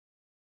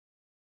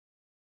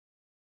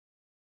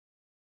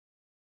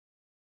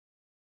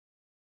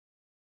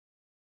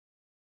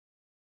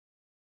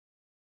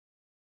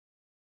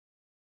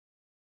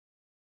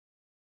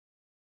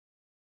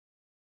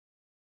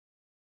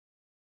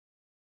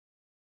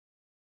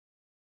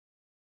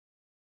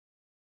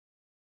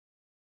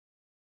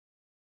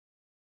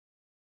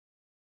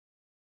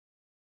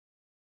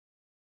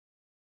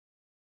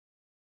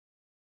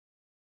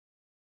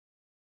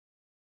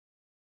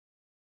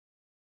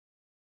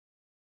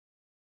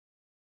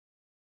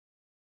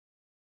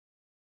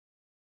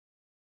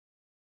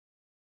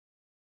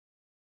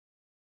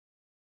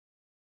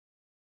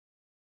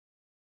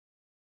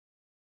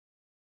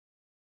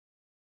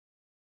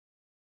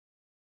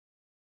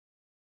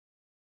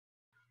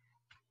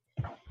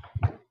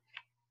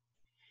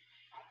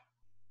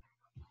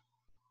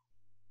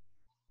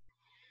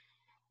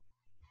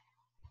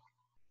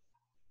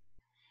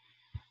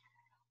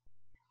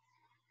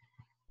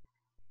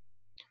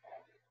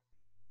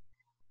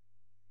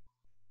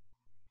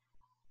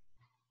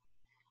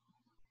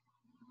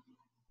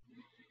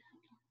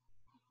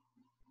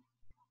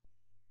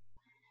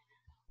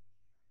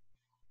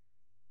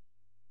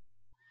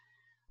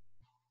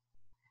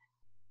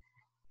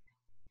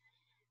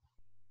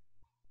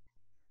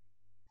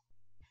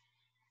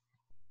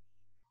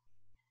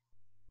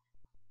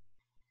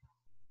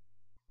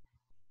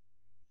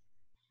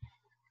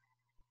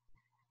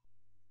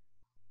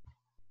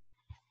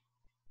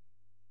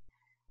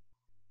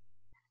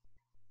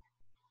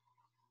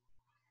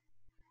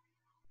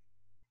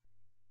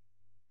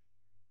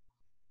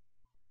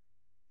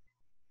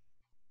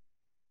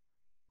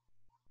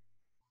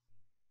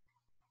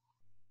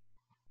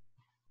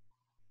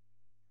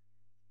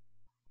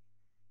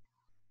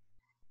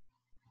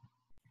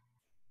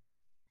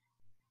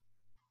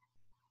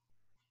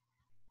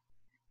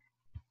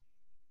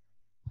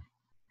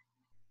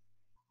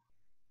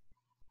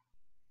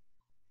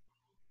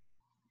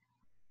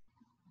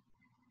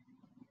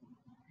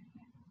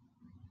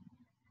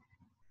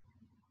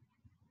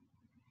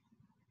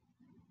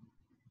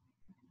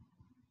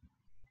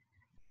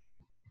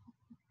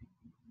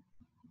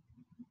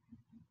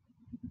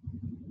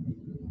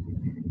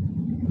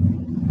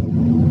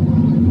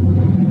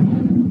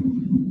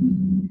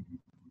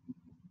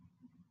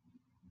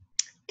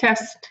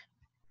Test.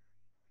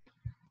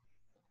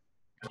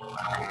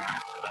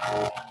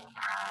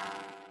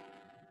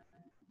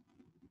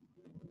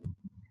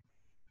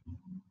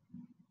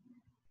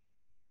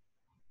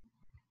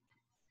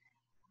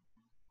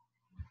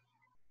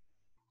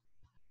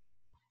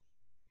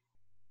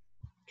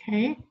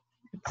 Okay,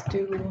 let's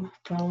do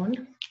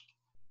phone.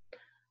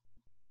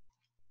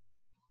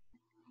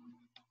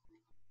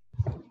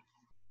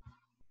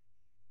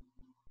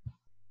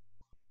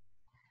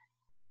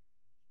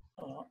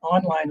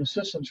 Online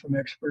assistance from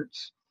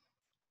experts,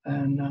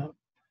 and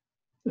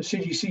the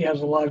CDC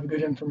has a lot of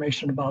good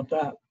information about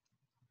that.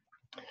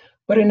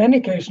 But in any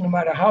case, no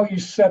matter how you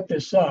set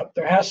this up,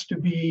 there has to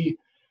be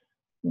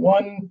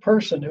one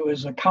person who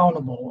is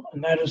accountable,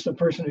 and that is the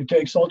person who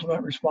takes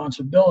ultimate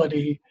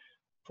responsibility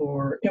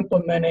for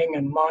implementing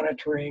and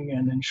monitoring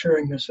and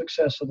ensuring the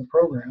success of the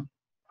program.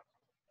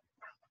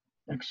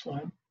 Next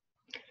slide.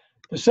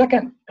 The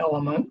second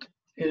element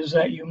is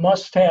that you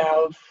must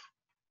have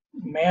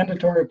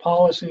mandatory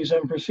policies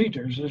and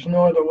procedures. There's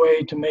no other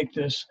way to make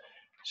this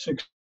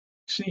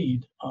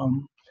succeed. I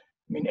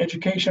mean,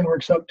 education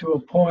works up to a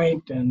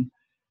point, and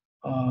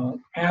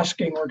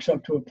asking works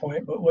up to a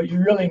point, but what you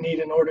really need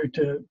in order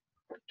to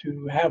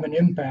have an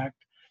impact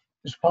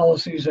is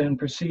policies and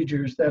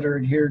procedures that are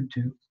adhered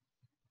to.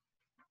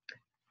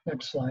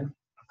 Next slide.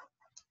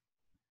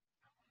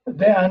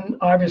 Then,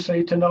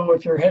 obviously, to know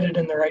if you're headed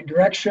in the right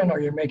direction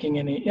or you're making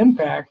any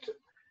impact,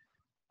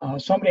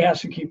 somebody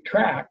has to keep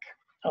track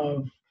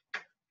of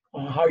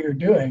how you're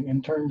doing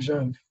in terms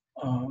of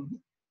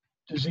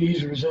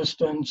disease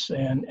resistance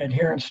and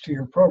adherence to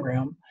your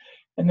program.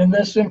 And then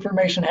this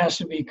information has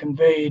to be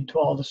conveyed to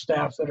all the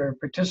staff that are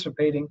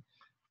participating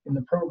in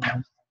the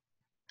program.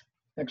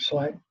 Next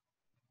slide.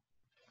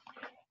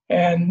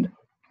 And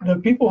the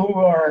people who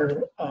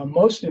are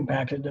most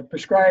impacted, the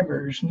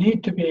prescribers,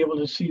 need to be able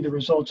to see the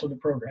results of the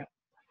program.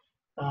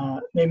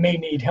 They may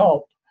need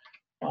help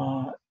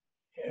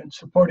in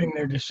supporting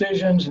their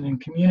decisions and in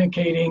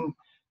communicating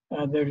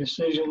their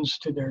decisions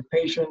to their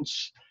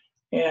patients.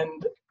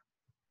 And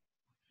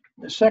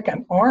the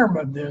second arm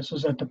of this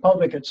is that the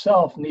public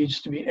itself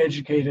needs to be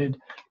educated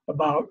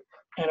about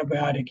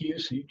antibiotic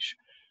usage.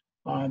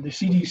 The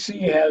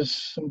CDC has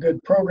some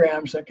good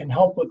programs that can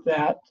help with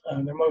that.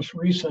 Their most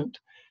recent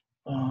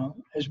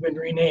has been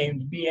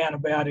renamed Be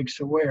Antibiotics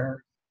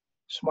Aware,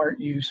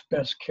 Smart Use,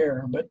 Best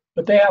Care.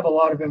 But they have a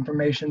lot of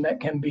information that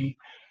can be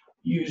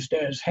used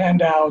as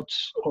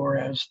handouts or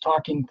as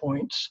talking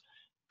points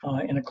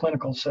in a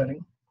clinical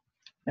setting.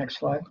 Next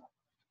slide.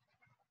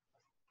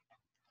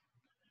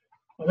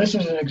 Well, this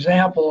is an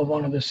example of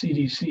one of the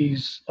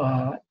CDC's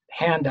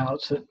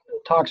handouts that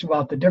talks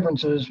about the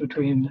differences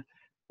between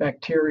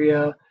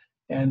bacteria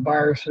and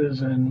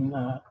viruses and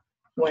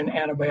when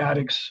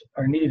antibiotics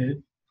are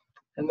needed.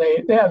 And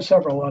they have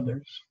several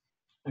others.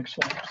 Next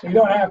slide. So you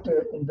don't have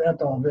to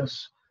invent all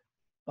this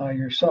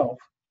yourself.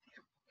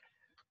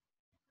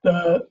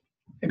 The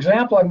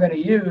example I'm going to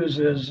use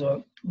is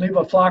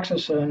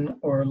levofloxacin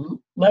or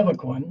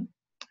Levaquin.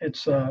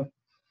 It's a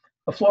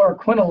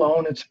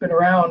fluoroquinolone. It's been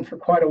around for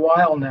quite a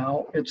while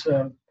now.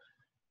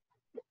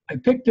 I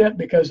picked it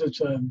because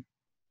it's a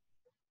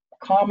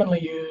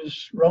commonly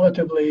used,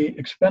 relatively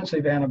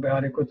expensive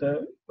antibiotic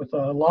with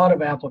a lot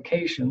of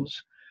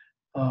applications.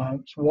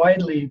 It's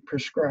widely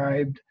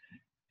prescribed,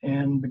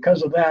 and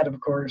because of that, of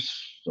course,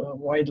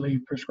 widely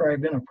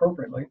prescribed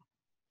inappropriately.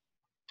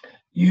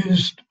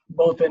 Used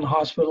both in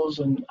hospitals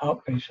and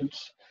outpatients.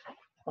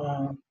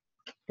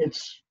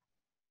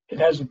 It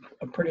has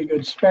a pretty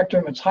good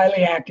spectrum. It's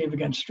highly active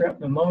against strep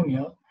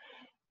pneumonia,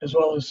 as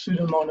well as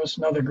Pseudomonas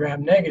and other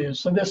gram-negatives.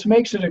 So this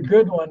makes it a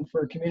good one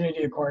for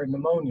community-acquired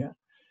pneumonia.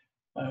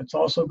 It's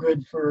also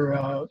good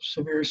for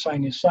severe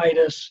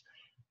sinusitis,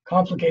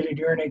 complicated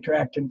urinary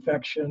tract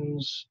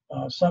infections,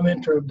 some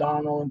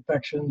intra-abdominal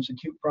infections,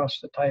 acute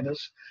prostatitis.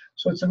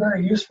 So it's a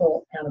very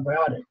useful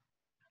antibiotic.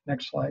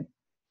 Next slide.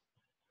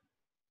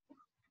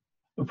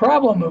 The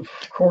problem, of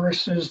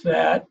course, is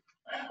that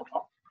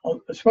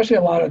especially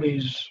a lot of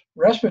these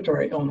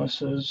respiratory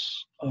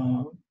illnesses,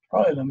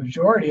 probably the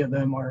majority of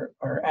them are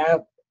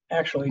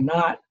actually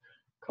not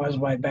caused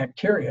by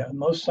bacteria.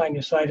 Most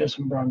sinusitis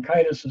and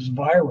bronchitis is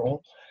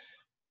viral.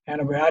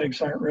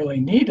 Antibiotics aren't really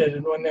needed,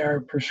 and when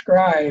they're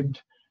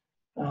prescribed,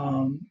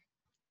 then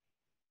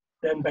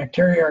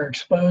bacteria are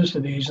exposed to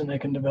these and they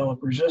can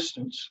develop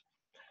resistance.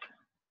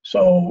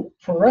 So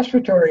for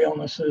respiratory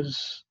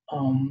illnesses,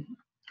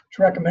 it's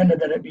recommended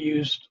that it be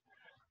used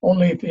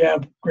only if you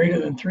have greater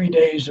than 3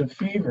 days of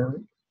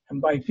fever.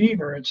 And by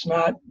fever, it's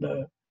not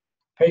the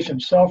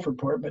patient's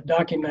self-report, but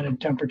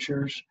documented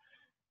temperatures,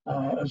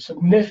 a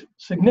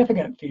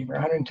significant fever,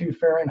 102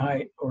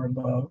 Fahrenheit or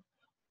above,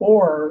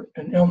 or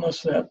an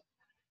illness that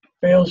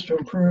fails to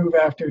improve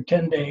after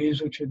 10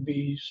 days, which would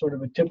be sort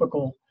of a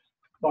typical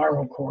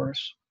viral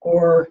course,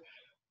 or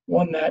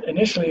one that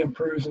initially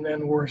improves and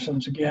then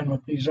worsens again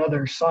with these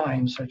other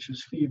signs such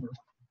as fever.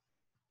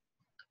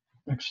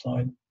 Next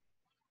slide.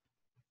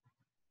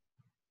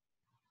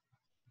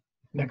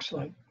 Next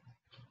slide.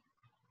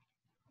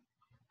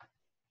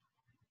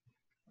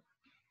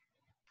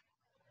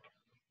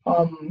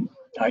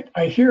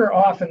 I hear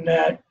often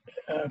that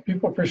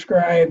people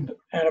prescribe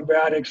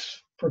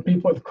antibiotics for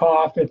people with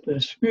cough if the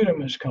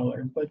sputum is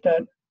colored, but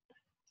that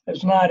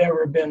has not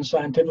ever been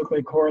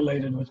scientifically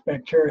correlated with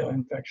bacterial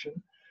infection.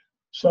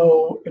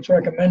 So it's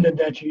recommended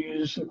that you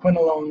use the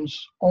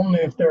quinolones only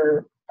if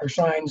there are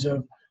signs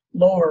of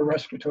lower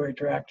respiratory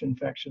tract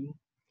infection,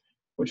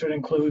 which would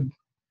include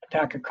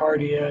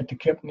tachycardia,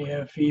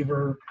 tachypnea,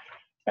 fever,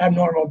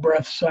 abnormal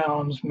breath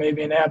sounds,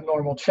 maybe an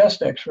abnormal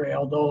chest x-ray,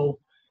 although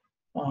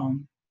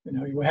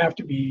you have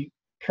to be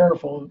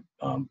careful.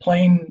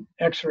 Plain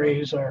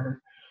x-rays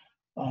are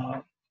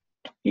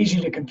easy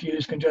to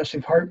confuse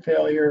congestive heart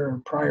failure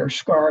or prior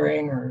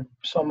scarring or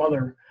some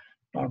other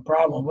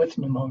problem with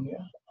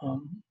pneumonia.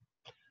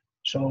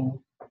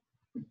 So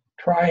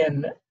try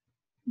and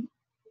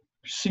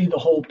see the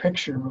whole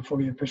picture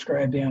before you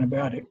prescribe the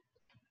antibiotic.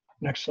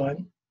 Next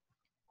slide.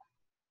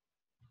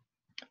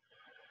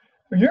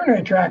 For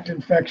urinary tract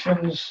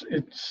infections,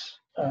 it's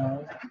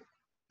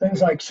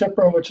things like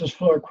Cipro, which is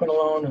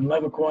fluoroquinolone, and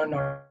Levaquin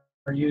are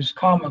used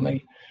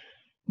commonly.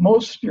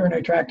 Most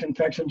urinary tract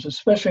infections,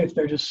 especially if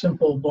they're just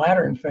simple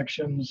bladder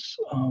infections,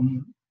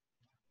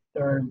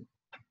 there are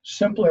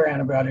simpler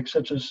antibiotics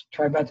such as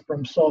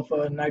trimethoprim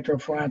sulfa,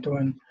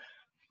 nitrofurantoin,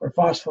 or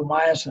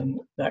fosfomycin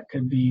that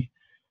could be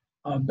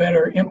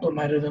better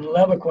implemented, and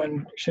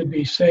Levaquin should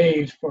be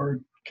saved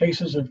for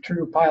cases of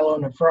true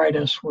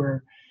pyelonephritis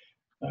where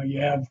you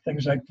have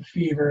things like the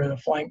fever, the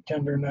flank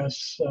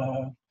tenderness,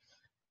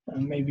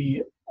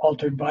 maybe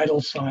altered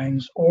vital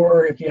signs,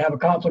 or if you have a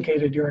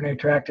complicated urinary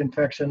tract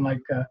infection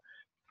like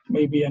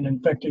maybe an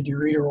infected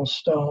ureteral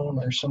stone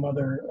or some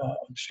other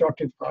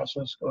obstructive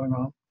process going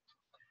on.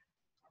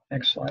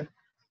 Next slide.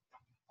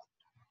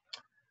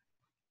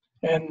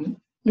 And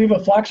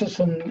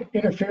levofloxacin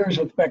interferes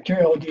with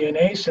bacterial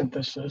DNA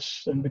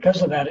synthesis, and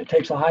because of that, it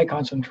takes a high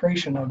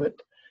concentration of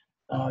it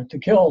to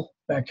kill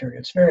bacteria.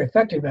 It's very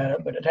effective at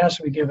it, but it has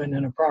to be given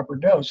in a proper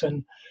dose.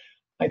 And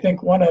I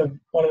think one of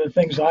the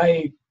things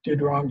I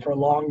did wrong for a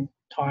long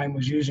time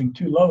was using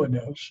too low a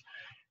dose,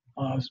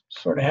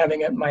 sort of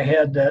having it in my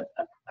head that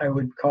I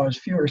would cause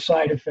fewer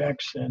side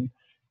effects and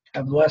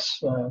have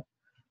less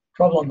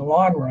trouble in the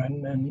long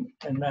run,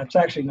 and that's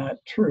actually not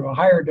true. A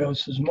higher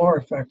dose is more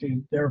effective,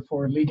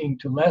 therefore leading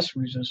to less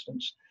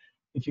resistance.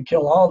 If you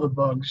kill all the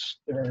bugs,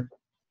 there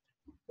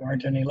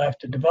aren't any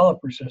left to develop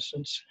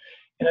resistance,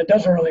 and it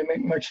doesn't really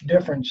make much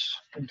difference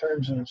in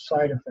terms of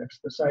side effects.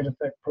 The side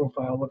effect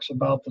profile looks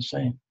about the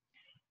same.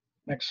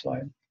 Next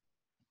slide.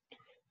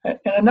 And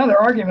another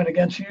argument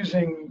against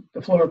using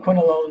the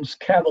fluoroquinolones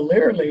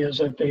cavalierly is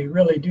that they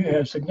really do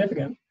have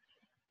significant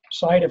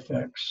side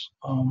effects,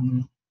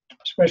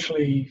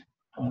 especially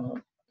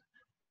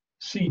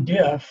C.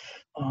 diff,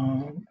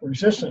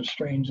 resistant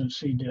strains of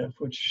C. diff,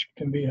 which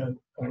can be a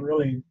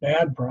really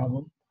bad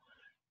problem.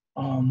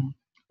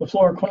 The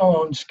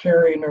fluoroquinolones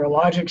carry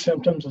neurologic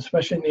symptoms,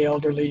 especially in the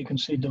elderly. You can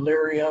see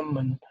delirium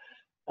and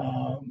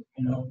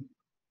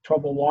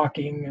trouble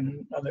walking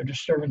and other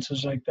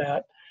disturbances like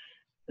that.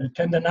 The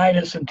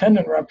tendinitis and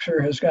tendon rupture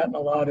has gotten a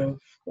lot of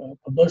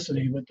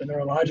publicity, but the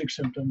neurologic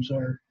symptoms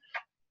are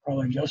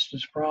probably just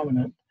as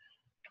prominent.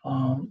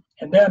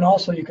 And then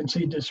also you can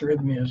see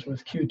dysrhythmias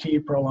with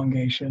QT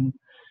prolongation,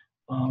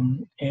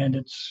 and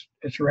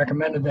it's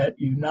recommended that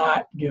you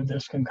not give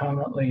this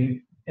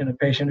concomitantly in a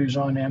patient who's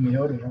on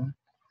amiodarone.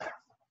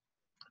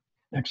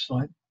 Next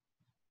slide.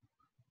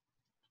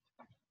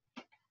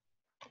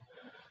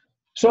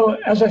 So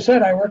as I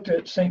said, I worked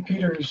at St.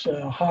 Peter's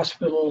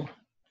Hospital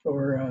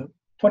for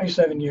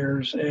 27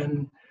 years,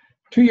 and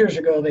 2 years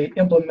ago they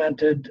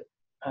implemented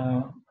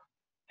an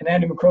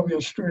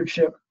antimicrobial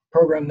stewardship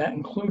program that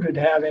included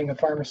having a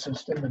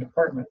pharmacist in the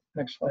department.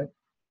 Next slide.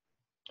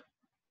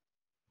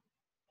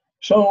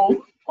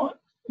 So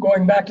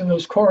going back to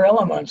those core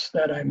elements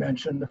that I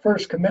mentioned, the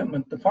first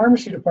commitment, the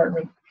pharmacy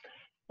department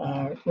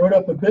wrote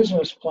up a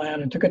business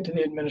plan and took it to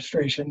the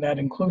administration that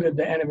included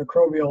the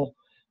antimicrobial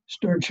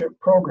stewardship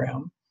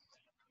program.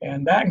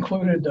 And that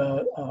included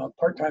a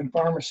part-time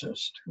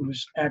pharmacist who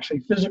was actually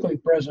physically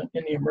present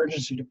in the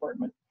emergency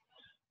department.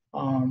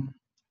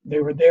 They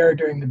were there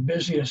during the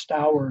busiest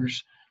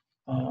hours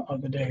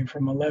of the day,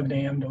 from 11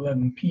 a.m. to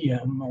 11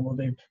 p.m., although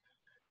they've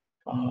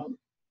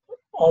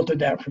altered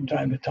that from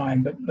time to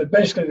time. But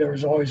basically, there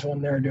was always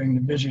one there during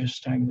the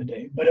busiest time of the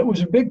day. But it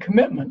was a big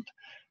commitment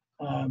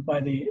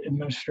by the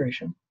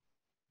administration.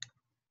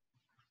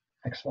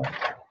 Next slide.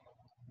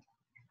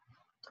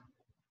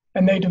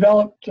 And they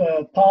developed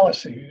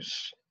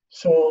policies.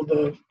 So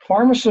the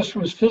pharmacist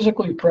was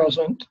physically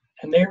present,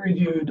 and they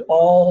reviewed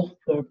all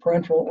the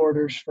parenteral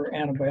orders for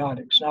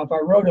antibiotics. Now, if I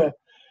wrote a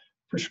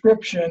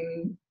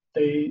prescription,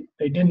 they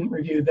didn't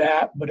review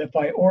that, but if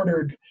I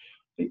ordered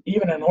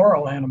even an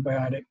oral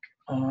antibiotic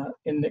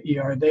in the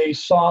ER, they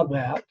saw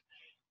that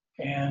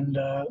and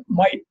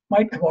might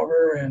come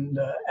over and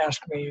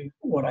ask me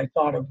what I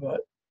thought of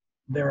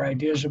their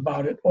ideas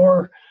about it.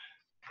 Or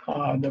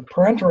the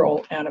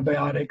parenteral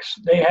antibiotics,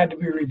 they had to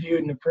be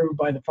reviewed and approved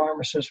by the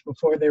pharmacist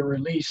before they were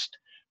released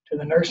to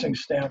the nursing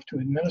staff to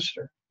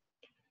administer.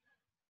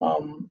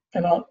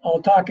 And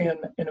I'll talk in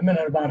a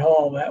minute about how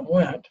all that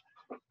went.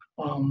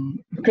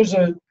 Because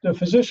the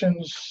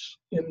physicians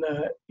in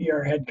the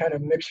ER had kind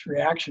of mixed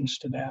reactions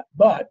to that.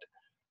 But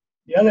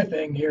the other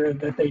thing here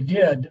that they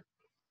did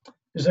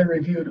is they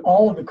reviewed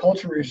all of the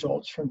culture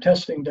results from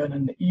testing done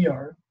in the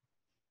ER.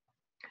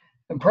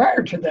 And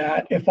prior to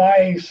that, if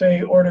I,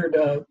 say, ordered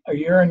a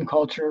urine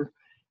culture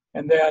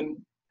and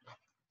then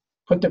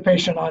put the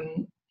patient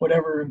on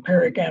whatever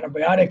empiric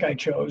antibiotic I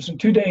chose, and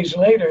 2 days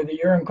later, the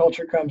urine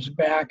culture comes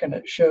back and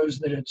it shows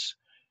that it's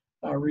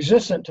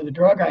resistant to the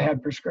drug I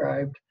had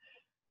prescribed,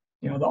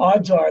 you know, the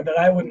odds are that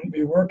I wouldn't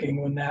be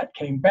working when that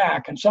came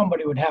back, and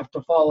somebody would have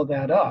to follow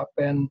that up.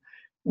 And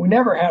we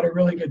never had a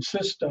really good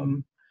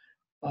system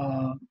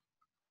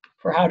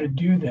for how to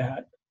do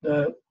that.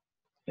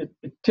 It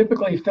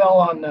typically fell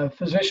on the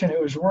physician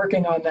who was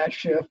working on that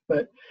shift,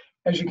 but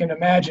as you can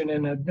imagine,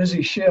 in a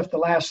busy shift, the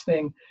last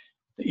thing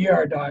the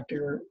ER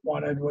doctor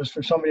wanted was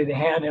for somebody to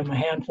hand him a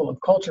handful of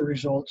culture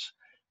results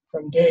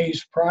from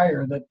days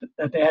prior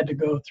that they had to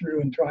go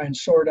through and try and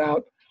sort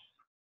out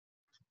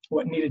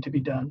what needed to be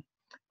done.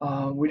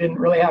 We didn't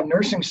really have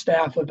nursing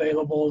staff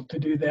available to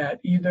do that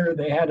either.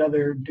 They had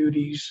other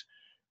duties.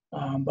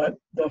 But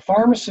the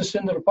pharmacist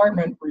in the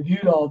department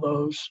reviewed all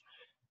those,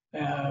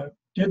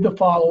 did the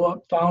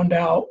follow-up, found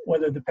out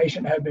whether the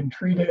patient had been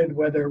treated,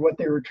 whether what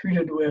they were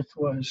treated with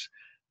was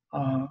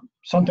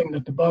something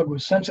that the bug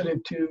was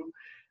sensitive to.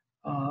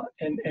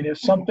 And if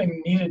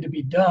something needed to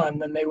be done,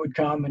 then they would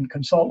come and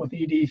consult with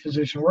the ED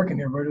physician working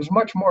there. But it was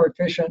much more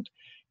efficient,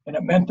 and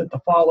it meant that the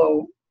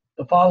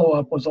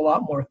follow-up was a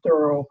lot more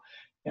thorough,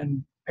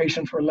 and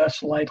patients were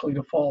less likely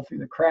to fall through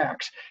the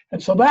cracks.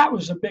 And so that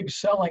was a big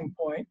selling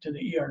point to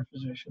the ER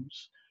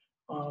physicians.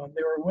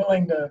 They were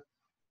willing to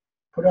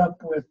put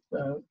up with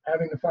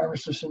having the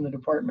pharmacist in the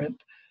department,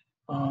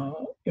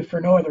 if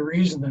for no other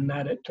reason than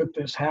that it took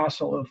this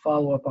hassle of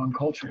follow-up on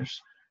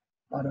cultures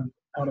out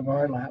of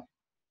our lab.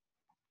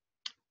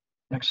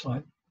 Next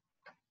slide.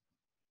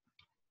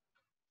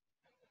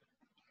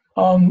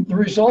 The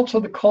results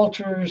of the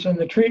cultures and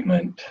the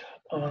treatment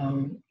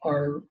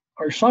are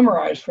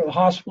summarized for the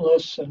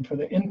hospitalists and for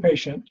the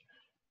inpatient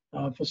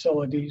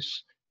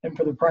facilities and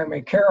for the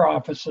primary care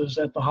offices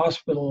that the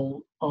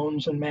hospital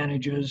owns and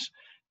manages.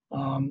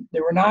 They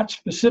were not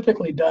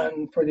specifically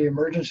done for the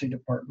emergency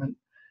department.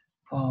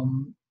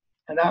 And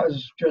that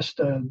was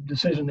just a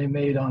decision they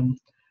made on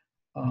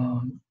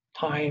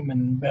time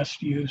and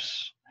best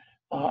use.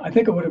 I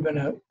think it would have been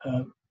a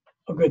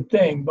good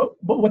thing,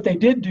 but what they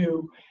did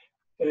do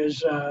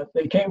is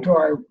they came to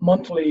our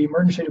monthly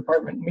emergency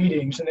department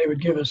meetings, and they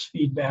would give us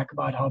feedback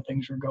about how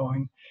things were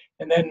going.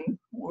 And then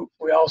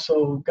we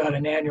also got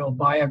an annual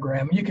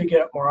biogram. You could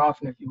get it more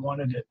often if you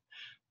wanted it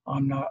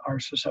on our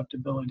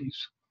susceptibilities.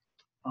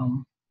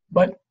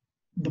 But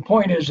the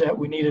point is that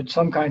we needed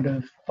some kind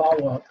of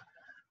follow-up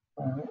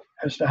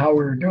as to how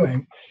we were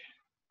doing.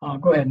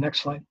 Go ahead,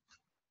 next slide.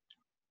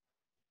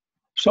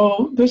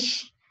 So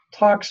this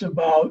talks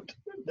about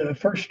the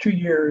first 2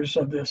 years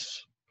of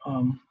this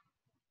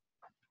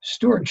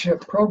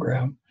stewardship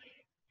program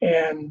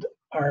and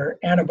our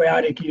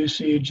antibiotic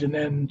usage, and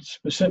then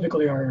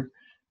specifically our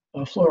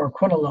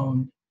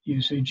fluoroquinolone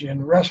usage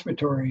in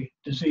respiratory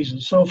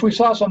diseases. So if we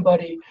saw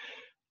somebody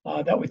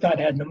that we thought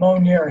had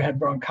pneumonia or had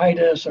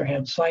bronchitis or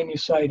had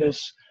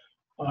sinusitis,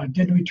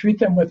 did we treat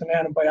them with an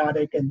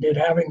antibiotic, and did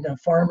having the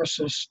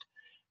pharmacist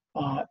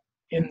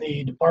in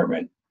the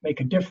department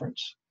make a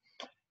difference?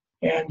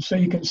 And so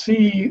you can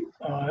see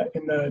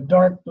in the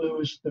dark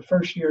blue is the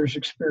first year's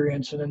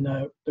experience, and in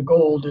the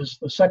gold is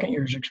the second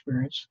year's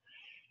experience.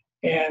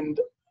 And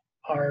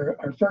our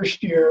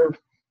first year,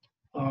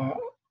 our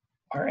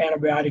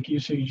antibiotic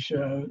usage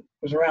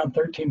was around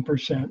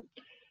 13%.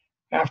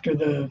 After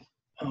the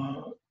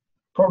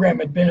program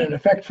had been in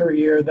effect for a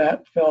year,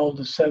 that fell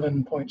to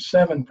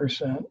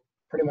 7.7%,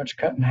 pretty much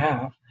cut in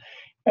half.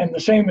 And the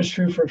same is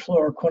true for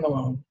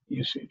fluoroquinolone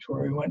usage,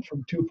 where we went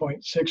from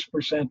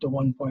 2.6% to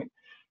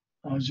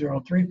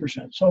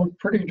 1.03%. So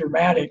pretty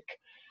dramatic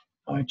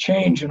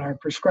change in our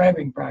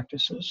prescribing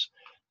practices.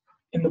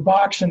 In the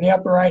box in the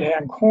upper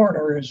right-hand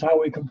corner is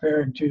how we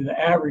compared to the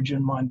average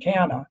in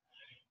Montana.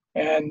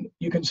 And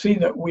you can see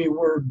that we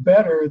were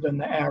better than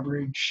the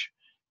average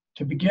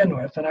to begin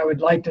with. And I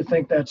would like to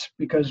think that's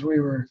because we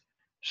were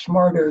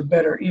smarter,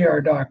 better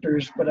ER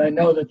doctors, but I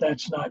know that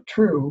that's not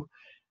true.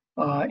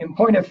 In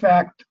point of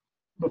fact,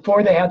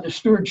 before they had the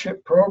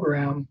stewardship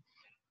program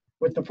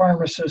with the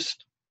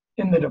pharmacist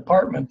in the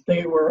department,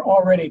 they were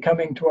already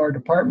coming to our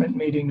department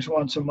meetings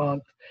once a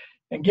month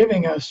and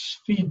giving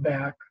us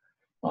feedback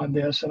on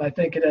this. And I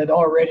think it had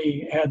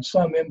already had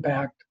some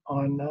impact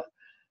on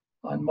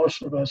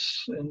most of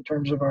us in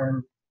terms of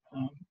our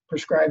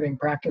prescribing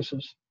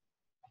practices.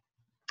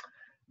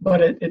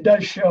 But it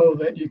does show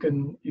that you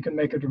can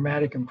make a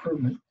dramatic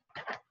improvement.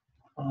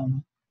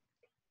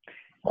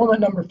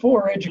 Element number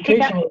 4,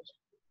 educational.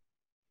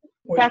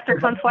 Dr.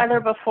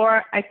 Kunstweiler,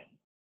 before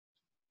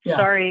Yeah.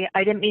 sorry,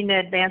 I didn't mean to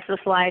advance the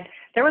slide.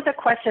 There was a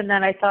question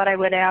that I thought I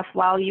would ask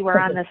while you were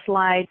on the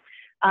slide.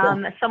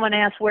 Someone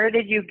asked, where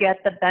did you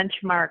get the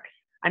benchmarks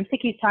I'm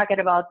thinking he's talking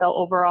about the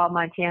overall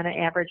Montana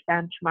average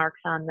benchmarks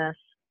on this.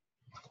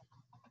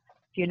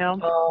 Do you know?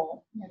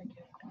 Oh,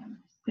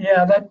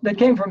 yeah, that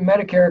came from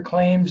Medicare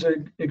claims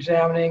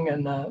examining,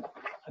 and I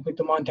think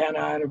the Montana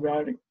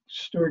Antibiotic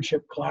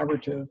Stewardship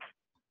Collaborative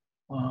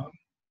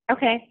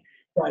Okay.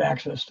 got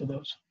access to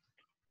those.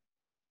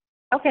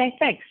 Okay,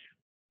 thanks.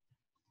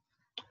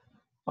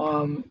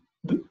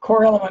 The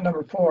core element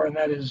number 4, and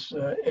that is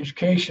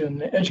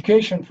education.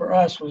 Education for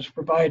us was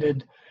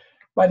provided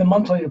by the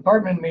monthly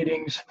department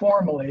meetings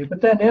formally,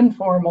 but then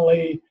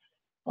informally,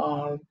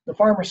 the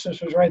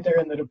pharmacist was right there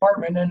in the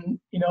department, and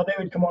they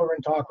would come over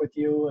and talk with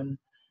you,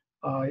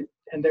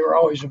 and they were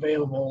always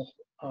available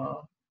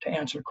to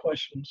answer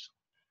questions.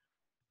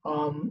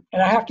 And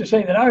I have to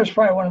say that I was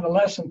probably one of the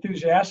less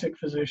enthusiastic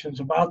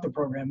physicians about the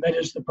program. That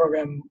is, the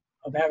program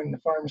of having the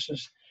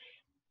pharmacist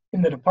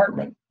in the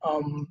department.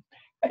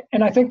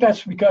 And I think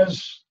that's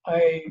because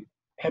I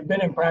had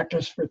been in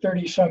practice for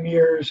 30 some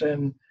years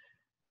and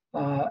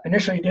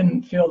initially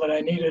didn't feel that I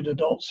needed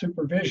adult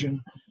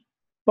supervision.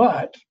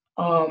 But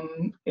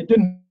it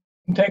didn't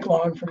take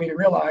long for me to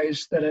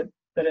realize that it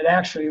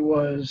actually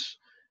was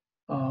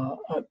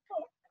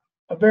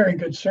a very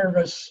good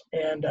service,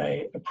 and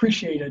I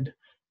appreciated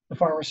the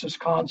pharmacist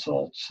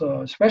consults,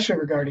 especially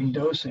regarding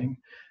dosing,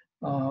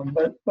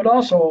 but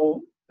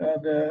also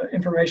the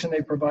information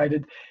they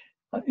provided.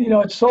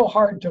 It's so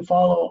hard to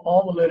follow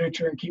all the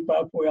literature and keep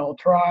up. We all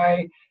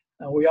try.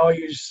 We all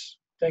use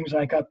things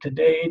like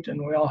UpToDate,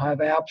 and we all have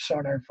apps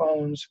on our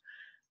phones.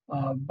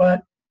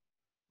 But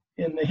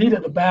in the heat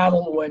of the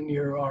battle, when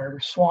you are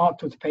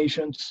swamped with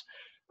patients,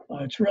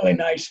 it's really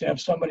nice to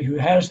have somebody who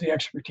has the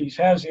expertise,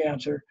 has the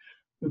answer,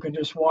 who can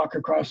just walk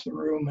across the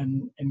room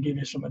and give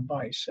you some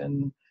advice.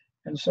 And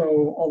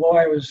so, although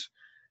I was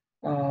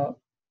a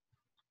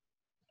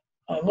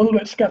little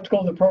bit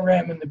skeptical of the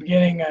program in the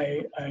beginning,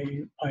 I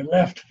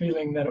left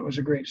feeling that it was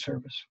a great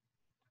service.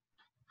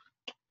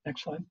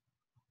 Next slide.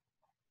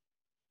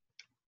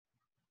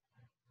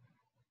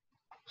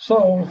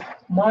 So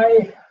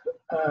my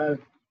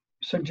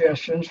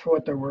suggestions, for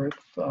what they're worth,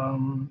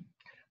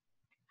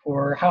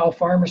 for how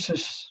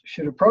pharmacists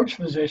should approach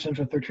physicians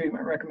with their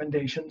treatment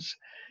recommendations,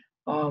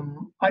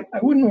 I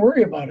wouldn't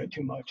worry about it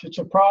too much. It's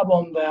a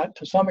problem that,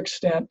 to some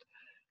extent,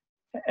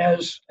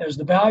 as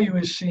the value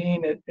is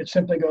seen, it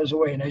simply goes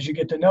away. And as you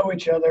get to know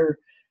each other,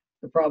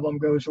 the problem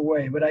goes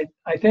away. But I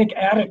think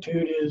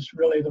attitude is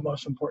really the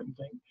most important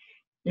thing.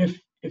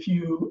 If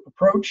you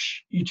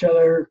approach each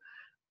other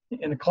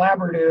in a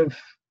collaborative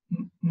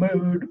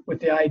mood with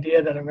the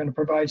idea that I'm going to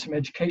provide some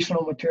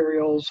educational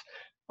materials,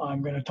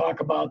 I'm going to talk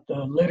about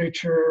the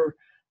literature,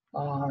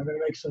 I'm going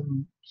to make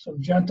some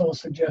gentle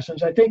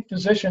suggestions. I think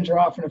physicians are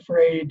often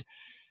afraid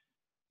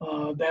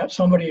that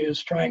somebody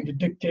is trying to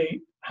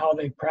dictate how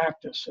they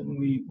practice, and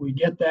we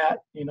get that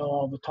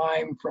all the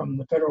time from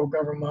the federal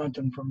government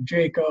and from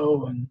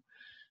JACO and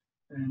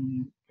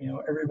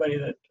everybody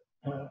that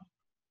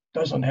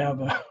doesn't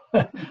have a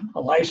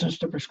license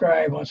to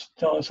prescribe wants to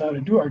tell us how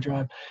to do our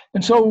job.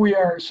 And so we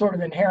are sort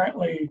of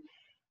inherently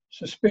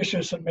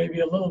suspicious and maybe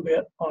a little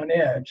bit on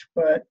edge.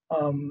 But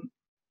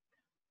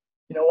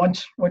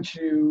once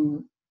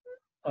you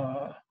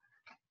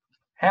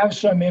have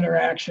some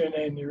interaction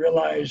and you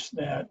realize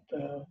that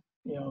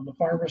the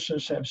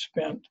pharmacists have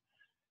spent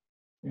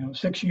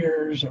 6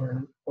 years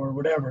or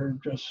whatever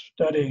just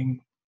studying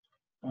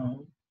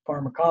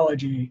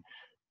pharmacology,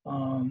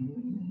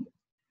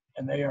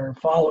 and they are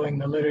following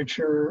the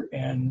literature,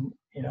 and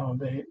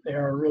they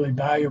are a really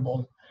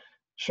valuable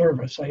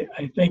service.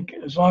 I think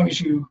as long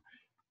as you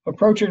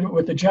approach it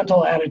with a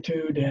gentle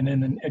attitude and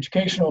in an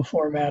educational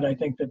format, I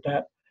think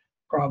that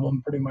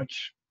problem pretty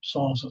much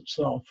solves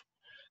itself.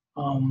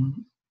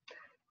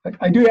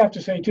 I do have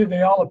to say too,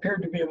 they all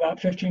appeared to be about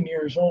 15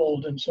 years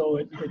old, and so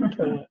it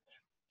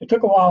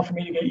took a while for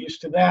me to get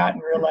used to that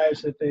and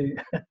realize that they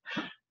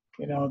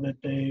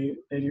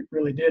they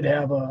really did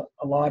have a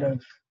lot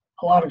of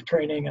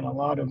training and a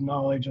lot of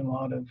knowledge and a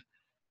lot of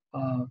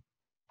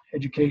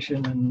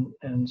education,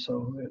 and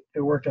so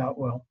it worked out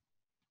well.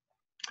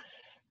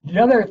 The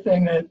other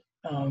thing that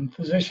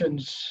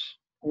physicians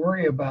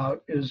worry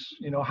about is,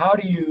 how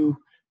do you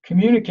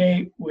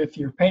communicate with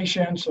your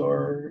patients,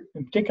 or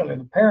in particular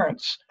the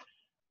parents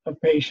of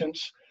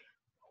patients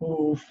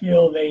who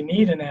feel they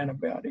need an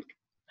antibiotic.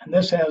 And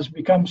this has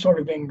become sort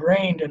of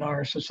ingrained in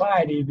our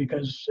society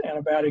because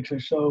antibiotics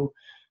are so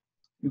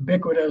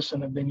ubiquitous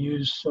and have been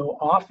used so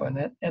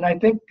often. And I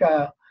think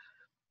there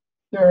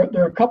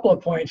are a couple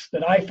of points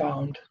that I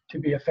found to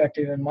be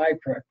effective in my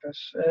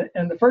practice.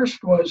 And the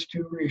first was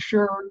to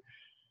reassure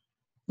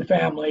the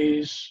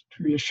families,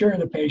 to reassure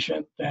the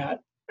patient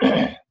that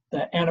that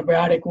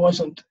antibiotic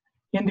wasn't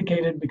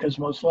indicated because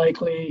most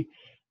likely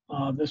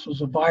this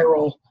was a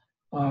viral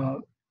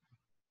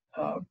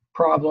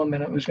problem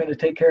and it was going to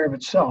take care of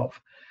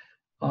itself,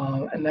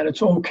 and that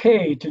it's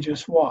okay to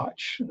just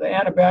watch. The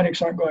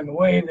antibiotics aren't going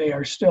away. They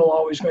are still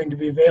always going to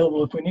be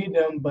available if we need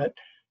them, but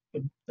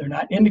they're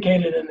not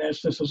indicated in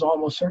this. This is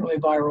almost certainly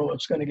viral.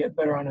 It's going to get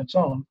better on its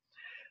own.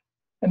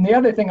 And the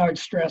other thing I would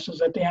stress is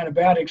that the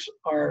antibiotics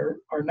are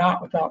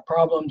not without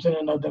problems in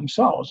and of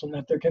themselves, and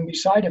that there can be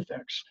side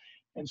effects.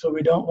 And so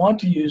we don't want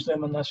to use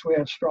them unless we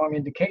have strong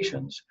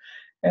indications.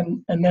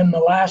 And then the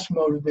last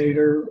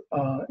motivator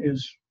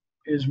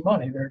is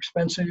money. They're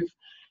expensive,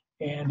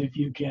 and if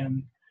you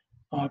can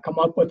come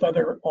up with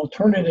other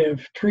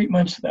alternative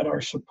treatments that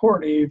are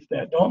supportive,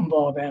 that don't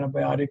involve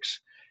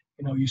antibiotics,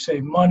 you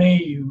save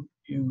money,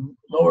 you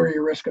lower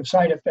your risk of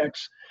side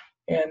effects,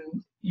 and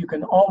you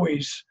can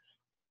always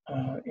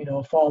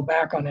fall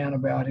back on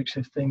antibiotics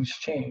if things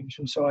change.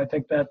 And so I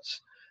think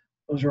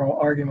those are all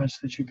arguments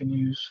that you can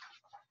use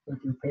with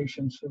your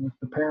patients and with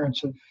the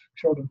parents of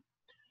children.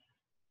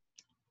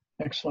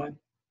 Next slide.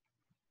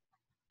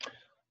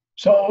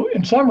 So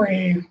in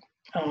summary,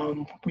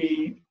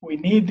 we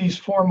need these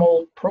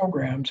formal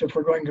programs if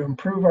we're going to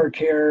improve our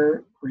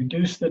care,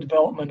 reduce the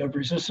development of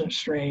resistant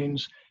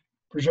strains,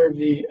 preserve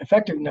the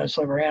effectiveness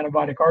of our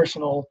antibiotic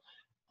arsenal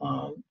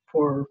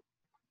for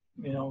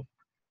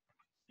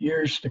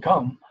years to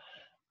come.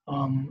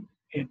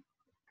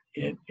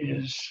 It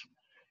is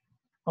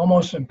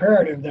almost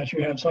imperative that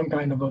you have some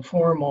kind of a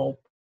formal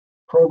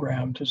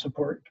program to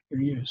support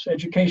your use.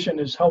 Education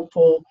is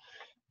helpful,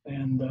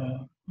 and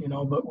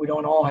but we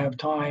don't all have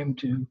time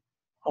to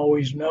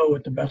always know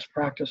what the best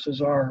practices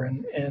are,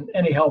 and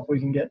any help we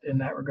can get in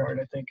that regard,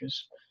 I think,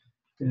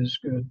 is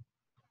good.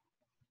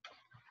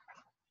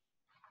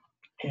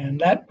 And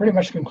that pretty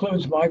much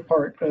concludes my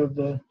part of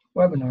the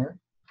webinar.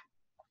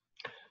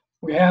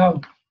 We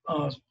have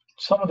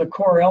some of the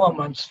core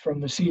elements from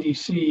the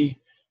CDC,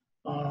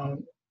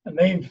 and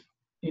they've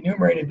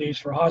enumerated these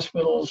for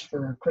hospitals,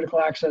 for critical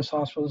access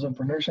hospitals, and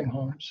for nursing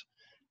homes.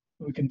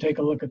 We can take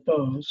a look at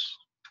those.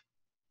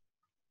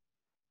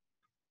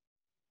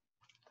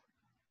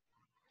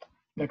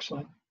 Next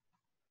slide.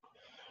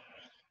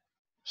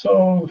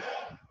 So,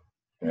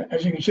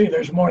 as you can see,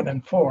 there's more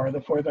than four,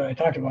 the four that I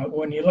talked about.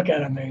 When you look at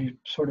them, they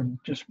sort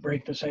of just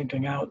break the same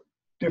thing out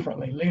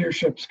differently.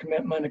 Leadership's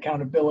commitment,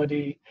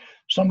 accountability,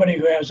 somebody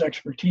who has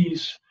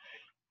expertise,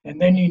 and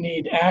then you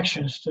need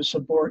actions to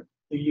support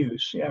the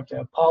use. You have to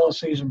have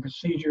policies and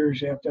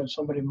procedures. You have to have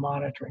somebody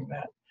monitoring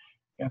that.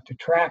 You have to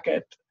track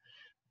it.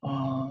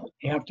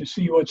 You have to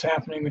see what's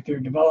happening with your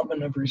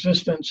development of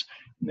resistance.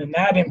 And then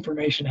that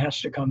information has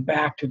to come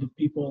back to the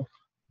people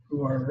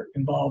who are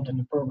involved in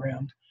the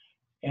program.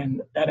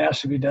 And that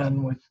has to be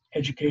done with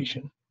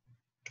education.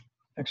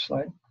 Next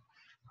slide.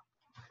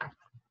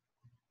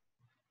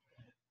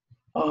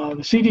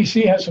 The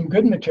CDC has some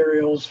good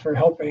materials for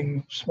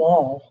helping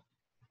small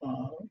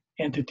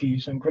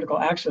entities and critical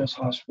access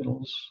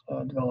hospitals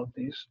develop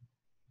these.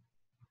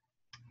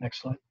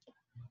 Next slide.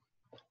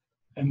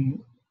 And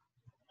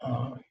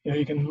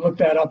you can look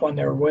that up on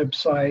their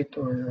website,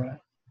 or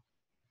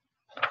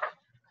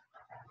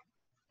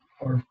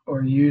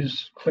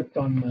clicked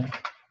on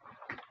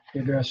the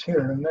address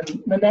here, and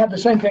then they have the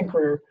same thing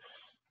for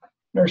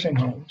nursing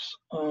homes,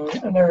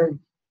 and they're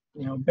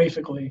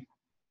basically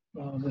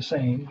the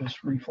same,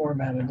 just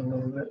reformatted a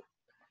little bit.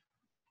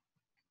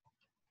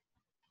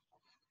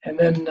 And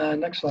then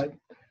next slide.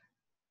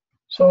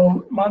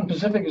 So Mountain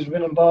Pacific has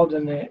been involved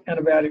in the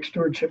Antibiotic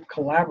Stewardship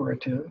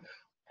Collaborative,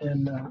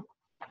 and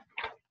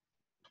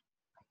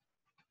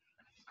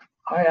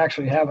I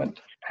actually haven't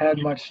had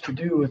much to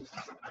do with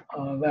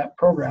that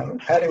program.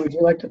 Patty, would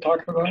you like to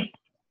talk about it?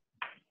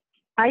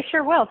 I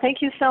sure will.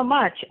 Thank you so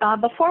much.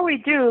 Before we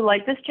do,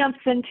 this jumps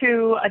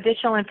into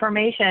additional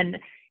information.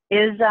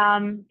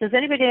 Does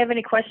anybody have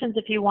any questions?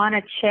 If you want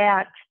to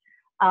chat,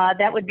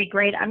 that would be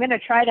great. I'm going to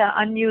try to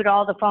unmute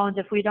all the phones.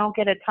 If we don't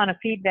get a ton of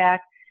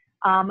feedback,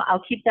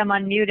 I'll keep them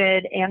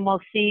unmuted, and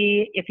we'll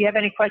see. If you have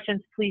any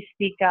questions, please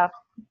speak up.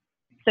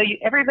 So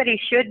everybody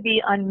should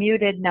be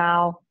unmuted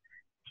now.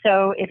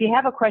 So if you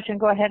have a question,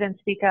 go ahead and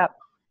speak up.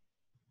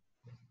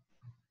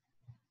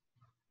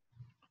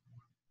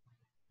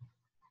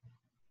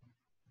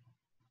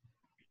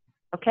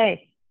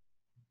 Okay,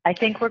 I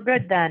think we're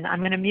good then. I'm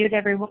going to mute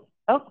everyone.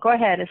 Oh, go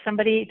ahead. Does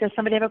somebody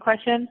have a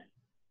question?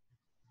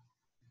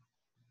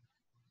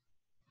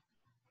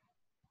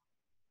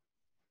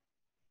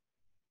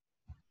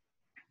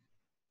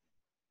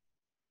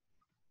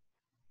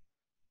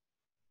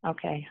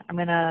 Okay, I'm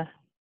going to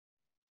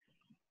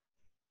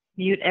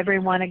mute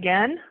everyone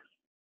again.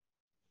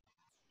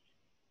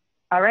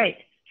 All right,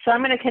 so I'm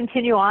going to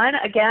continue on.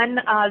 Again,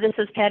 this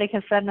is Patty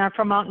Casedna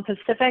from Mountain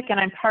Pacific, and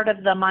I'm part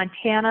of the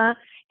Montana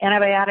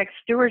Antibiotic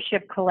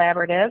Stewardship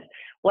Collaborative.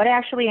 What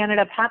actually ended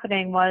up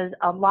happening was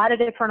a lot of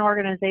different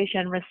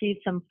organizations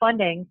received some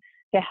funding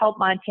to help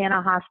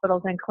Montana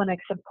hospitals and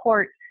clinics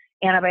support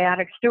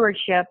antibiotic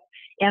stewardship.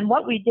 And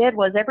what we did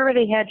was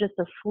everybody had just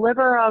a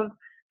sliver of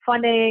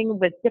funding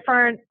with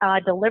different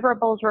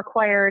deliverables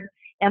required.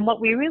 And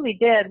what we really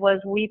did was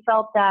we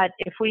felt that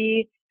if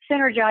we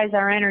synergize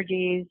our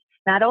energies,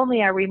 not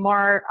only are we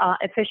more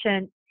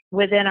efficient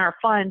within our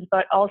funds,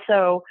 but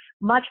also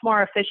much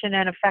more efficient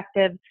and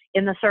effective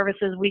in the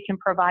services we can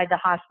provide the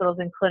hospitals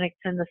and clinics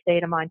in the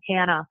state of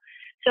Montana.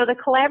 So the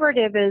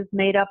collaborative is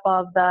made up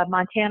of the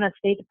Montana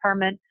State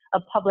Department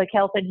of Public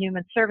Health and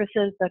Human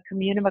Services, the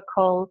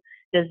Communical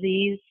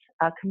disease,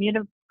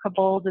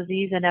 communicable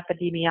disease and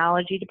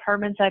epidemiology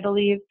departments, I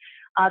believe,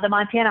 the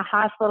Montana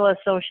Hospital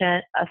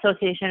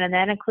Association, and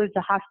that includes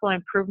the Hospital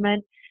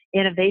Improvement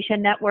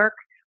Innovation Network,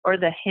 or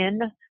the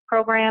HIN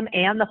program,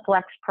 and the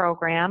FLEX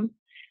program.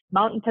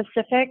 Mountain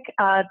Pacific,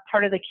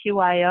 part of the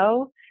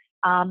QIO.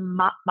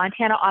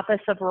 Montana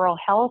Office of Rural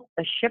Health,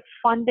 the SHIP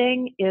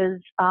funding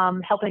is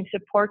helping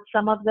support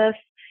some of this.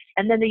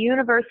 And then the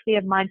University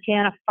of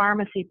Montana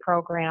Pharmacy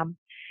program.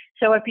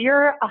 So if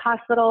you're a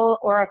hospital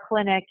or a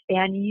clinic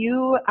and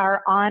you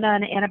are on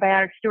an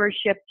antibiotic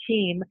stewardship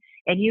team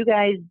and you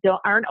guys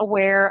aren't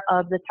aware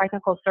of the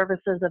technical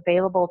services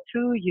available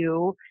to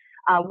you,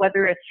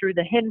 whether it's through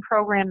the HIN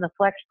program, the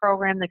FLEX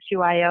program, the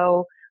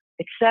QIO,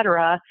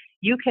 etc.,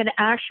 you can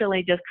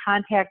actually just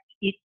contact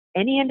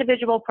any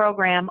individual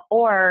program,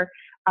 or,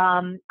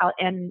 and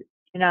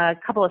in a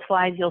couple of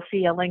slides, you'll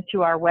see a link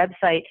to our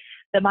website.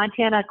 The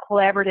Montana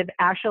Collaborative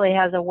actually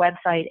has a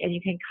website, and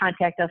you can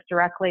contact us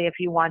directly if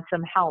you want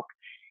some help.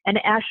 And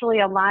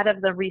actually, a lot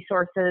of the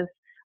resources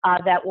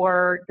that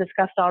were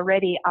discussed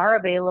already are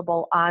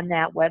available on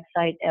that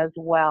website as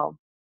well.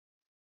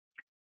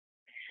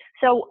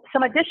 So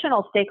some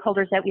additional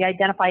stakeholders that we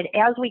identified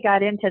as we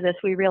got into this,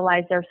 we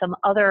realized there's some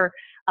other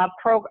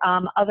stakeholders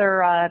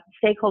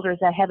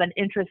that have an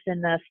interest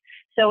in this.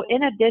 So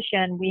in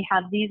addition, we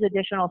have these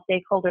additional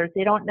stakeholders.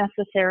 They don't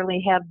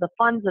necessarily have the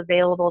funds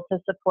available to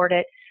support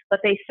it,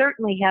 but they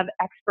certainly have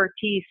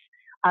expertise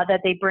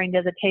that they bring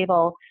to the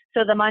table.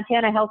 So the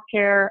Montana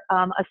Healthcare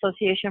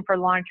Association for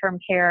Long-Term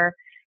Care,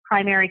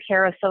 Primary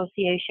Care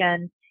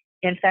Association,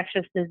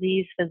 Infectious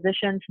Disease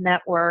Physicians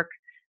Network,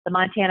 the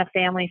Montana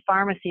Family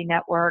Pharmacy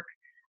Network,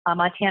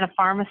 Montana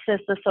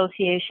Pharmacists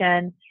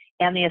Association,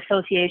 and the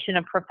Association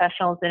of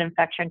Professionals in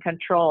Infection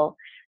Control.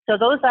 So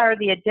those are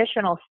the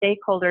additional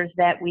stakeholders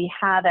that we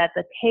have at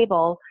the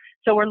table.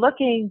 So we're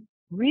looking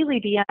really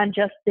beyond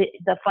just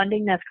the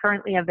funding that's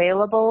currently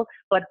available,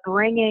 but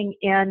bringing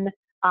in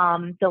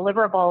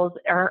deliverables,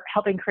 or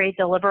helping create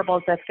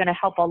deliverables that's going to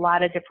help a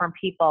lot of different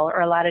people or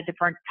a lot of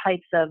different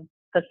types of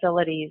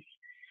facilities.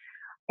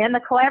 And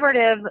the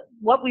collaborative,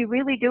 what we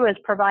really do is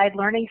provide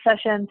learning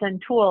sessions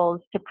and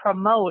tools to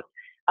promote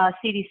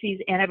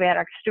CDC's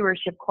antibiotic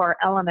stewardship core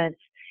elements.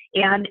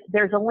 And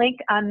there's a link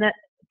on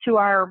to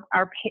our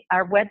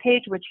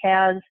webpage, which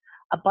has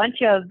a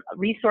bunch of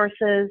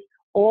resources,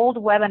 old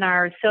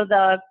webinars. So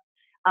the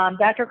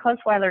Dr.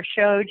 Kunstweiler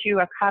showed you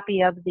a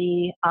copy of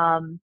the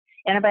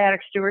antibiotic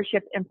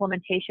stewardship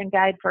implementation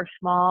guide for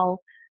small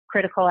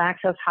critical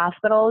access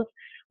hospitals.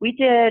 We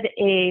did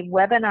a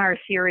webinar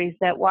series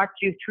that walked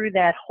you through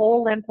that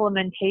whole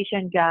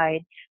implementation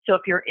guide. So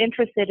if you're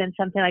interested in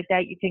something like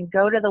that, you can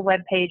go to the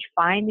webpage,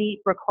 find the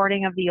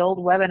recording of the old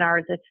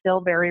webinars. It's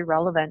still very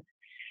relevant.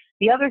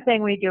 The other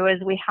thing we do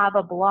is we have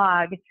a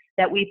blog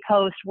that we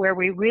post where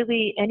we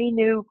really, any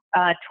new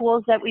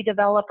tools that we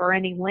develop or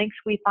any links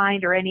we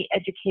find or any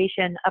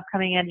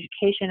upcoming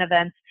education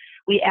events,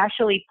 we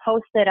actually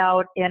post it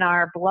out in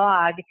our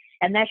blog.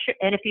 And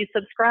and if you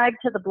subscribe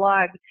to the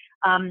blog,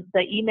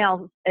 the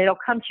email, it'll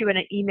come to you in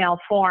an email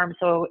form.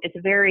 So it's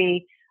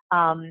very,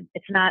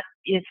 it's not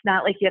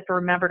like you have to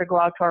remember to go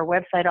out to our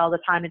website all the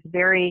time. It's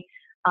very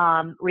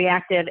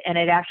reactive, and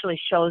it actually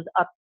shows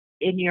up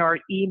in your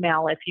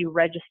email if you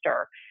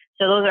register.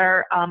 So those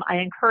are, I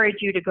encourage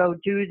you to go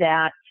do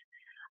that.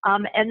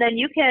 And then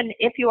you can,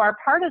 if you are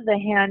part of the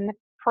HIN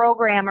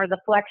program or the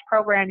FLEX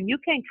program, you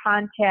can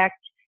contact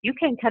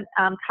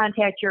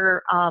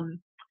your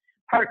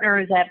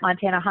partners at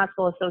Montana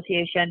Hospital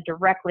Association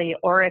directly,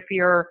 or if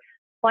you're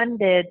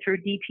funded through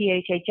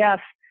DPHHS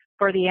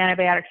for the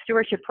antibiotic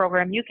stewardship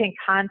program, you can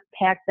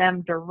contact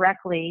them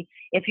directly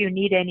if you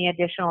need any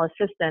additional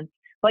assistance.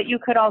 But you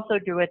could also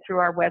do it through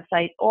our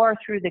website or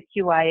through the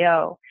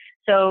QIO.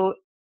 So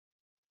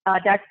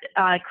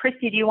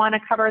Christy, do you want to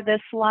cover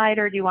this slide,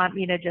 or do you want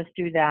me to just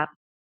do that?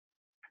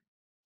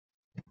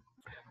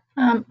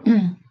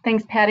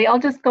 Thanks, Patty. I'll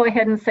just go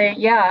ahead and say,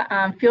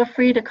 yeah, feel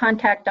free to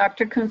contact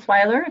Dr.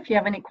 Kunstweiler if you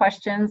have any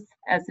questions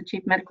as the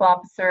Chief Medical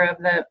Officer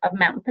of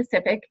Mountain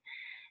Pacific.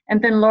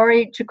 And then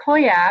Lori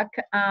Chukoyak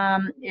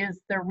is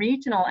the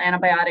Regional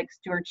Antibiotic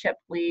Stewardship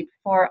Lead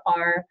for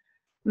our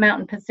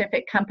Mountain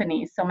Pacific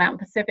company. So Mountain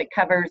Pacific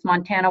covers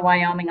Montana,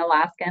 Wyoming,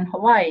 Alaska, and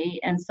Hawaii.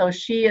 And so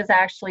she is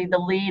actually the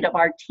lead of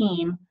our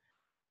team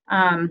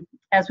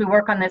as we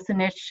work on this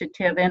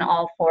initiative in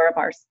all 4 of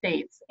our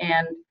states.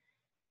 And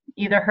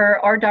either her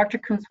or Dr.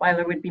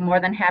 Kunstweiler would be more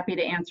than happy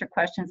to answer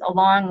questions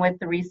along with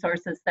the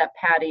resources that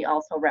Patty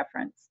also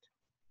referenced.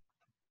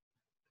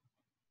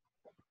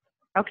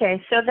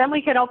 Okay, so then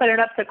we can open it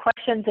up to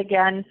questions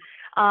again.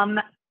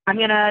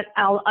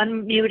 I'll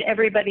unmute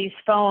everybody's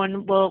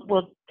phone.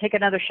 We'll take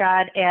another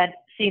shot at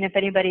seeing if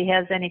anybody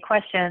has any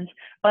questions.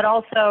 But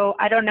also,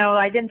 I don't know,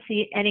 I didn't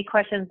see any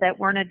questions that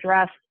weren't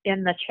addressed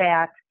in the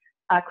chat.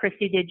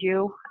 Christy, did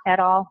you at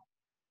all?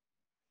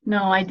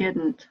 No, I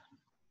didn't.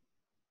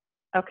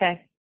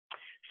 Okay,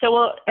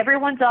 so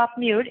everyone's off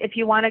mute. If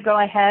you want to go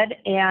ahead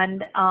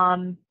and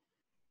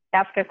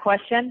ask a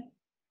question,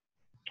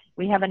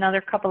 we have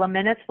another couple of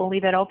minutes. We'll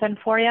leave it open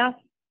for you.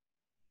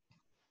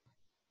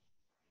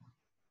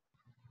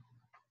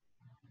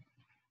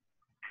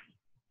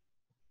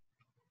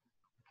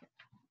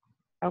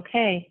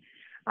 Okay,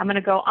 I'm going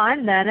to go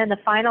on then, and the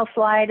final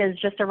slide is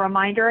just a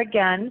reminder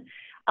again,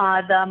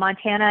 the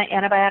Montana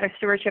Antibiotic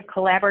Stewardship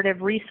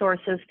Collaborative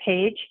Resources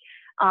page,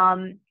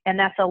 and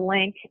that's a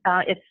link,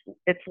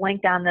 it's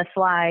linked on this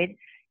slide,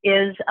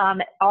 is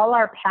all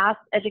our past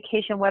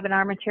education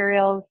webinar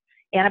materials,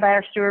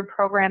 Antibiotic Steward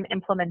Program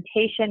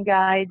implementation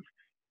guides,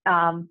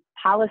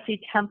 policy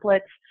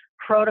templates,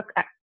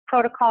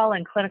 protocol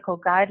and clinical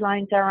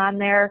guidelines are on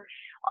there,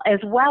 as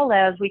well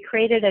as we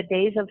created a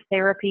Days of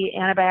Therapy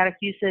antibiotic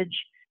usage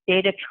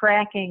data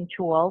tracking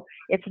tool.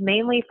 It's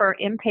mainly for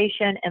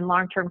inpatient and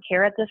long-term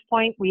care at this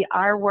point. We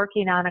are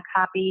working on a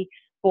copy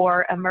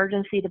for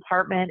emergency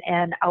department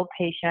and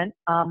outpatient.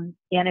 And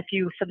if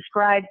you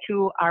subscribe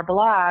to our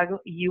blog,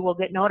 you will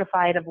get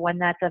notified of when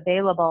that's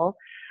available.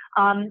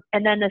 And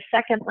then the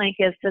second link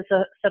is to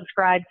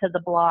subscribe to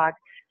the blog.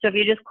 So if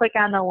you just click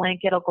on the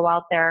link, it'll go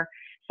out there.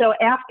 So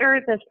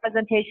after this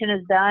presentation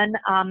is done,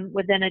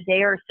 within a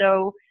day or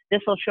so,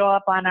 this will show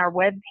up on our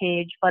web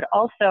page, but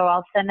also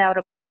I'll send out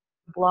a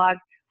blog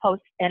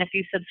post, and if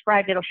you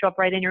subscribe, it'll show up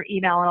right in your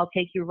email, and it'll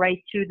take you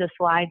right to the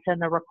slides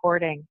and the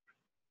recording.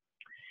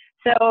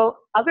 So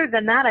other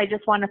than that, I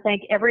just want to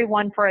thank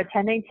everyone for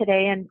attending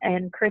today,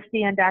 and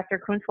Christy and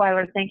Dr.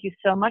 Kunzweiler, thank you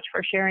so much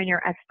for sharing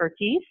your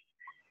expertise.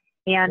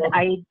 And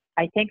I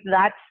think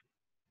that's,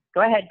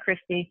 go ahead,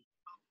 Christy.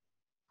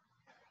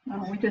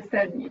 We just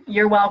said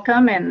you're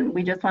welcome, and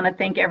we just want to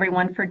thank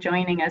everyone for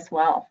joining as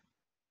well.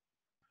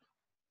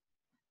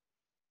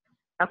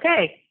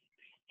 Okay.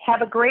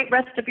 Have a great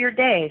rest of your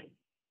day.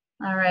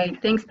 All right.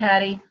 Thanks,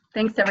 Patty.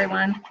 Thanks,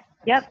 everyone.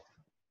 Yep.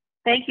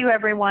 Thank you,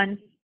 everyone.